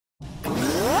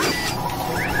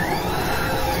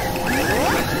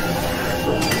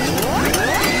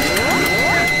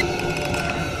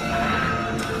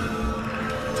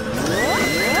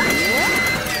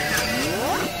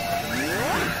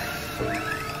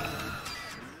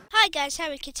Hi guys,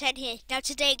 Harry10 here. Now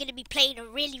today I'm going to be playing a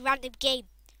really random game.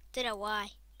 Don't know why,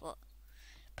 but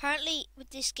apparently with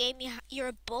this game you're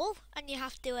a bull and you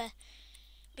have to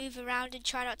move around and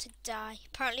try not to die.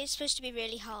 Apparently it's supposed to be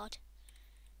really hard.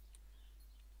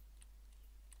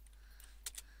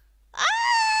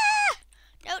 Ah!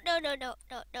 No.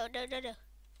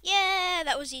 Yeah,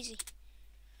 that was easy.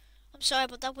 I'm sorry,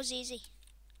 but that was easy.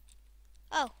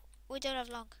 Oh, we don't have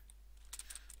long.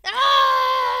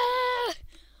 Ah!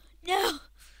 No.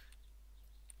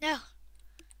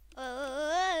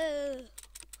 Oh.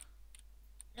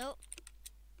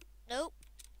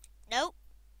 No.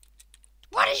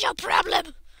 What is your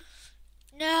problem?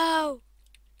 No.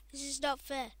 This is not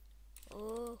fair.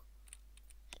 Oh.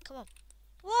 Hey, come on.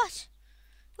 What?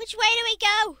 Which way do we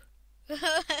go?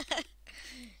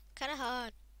 Kind of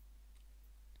hard.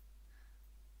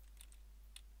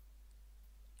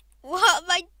 What am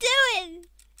I doing?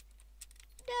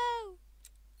 No.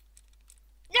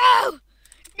 No.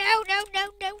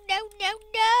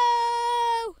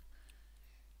 No.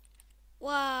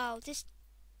 Wow, this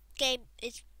game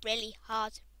is really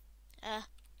hard.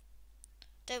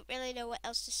 Don't really know what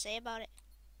else to say about it.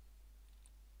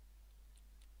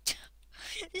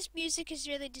 This music is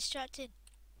really distracting.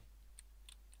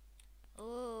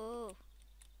 Oh.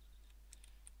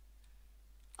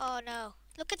 Oh no.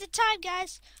 Look at the time,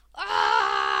 guys.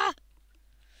 Ah!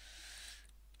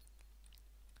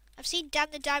 I've seen Dan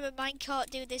the Diamond Minecart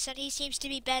do this and he seems to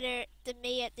be better than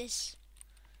me at this.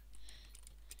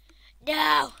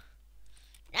 No.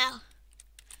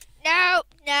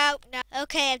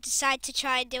 Okay, I've decided to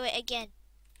try and do it again.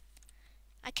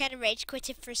 I kind of rage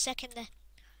quitted for a second there.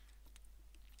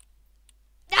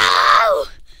 No!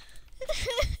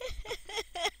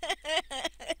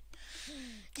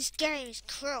 This game is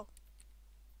cruel.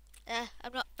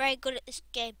 I'm not very good at this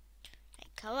game. Hey,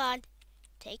 come on.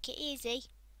 Take it easy.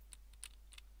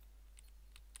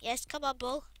 Yes, come on,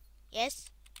 bull. Yes.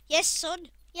 Yes, son.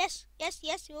 Yes.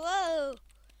 Whoa.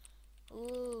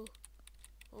 Ooh.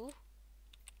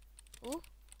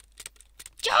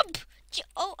 Jump!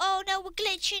 Oh no, we're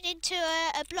glitching into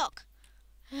a block.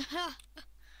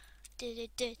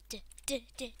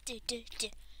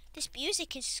 This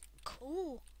music is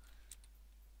cool.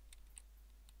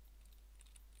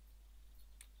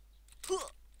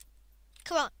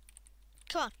 Come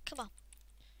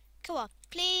on,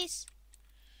 please.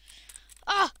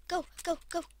 Ah, go.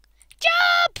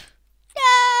 Jump! No!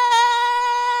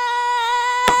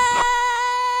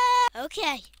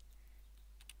 Okay.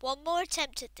 One more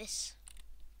attempt at this.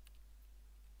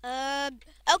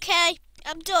 Okay,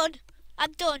 I'm done.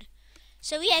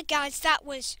 So yeah, guys, that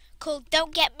was called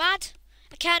Don't Get Mad.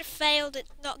 I kind of failed at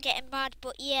not getting mad,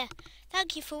 but yeah.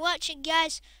 Thank you for watching,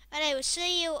 guys, and I will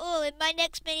see you all in my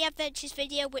next mini adventures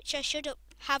video, which I should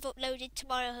have uploaded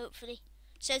tomorrow, hopefully.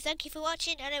 So thank you for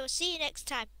watching, and I will see you next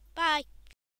time. Bye.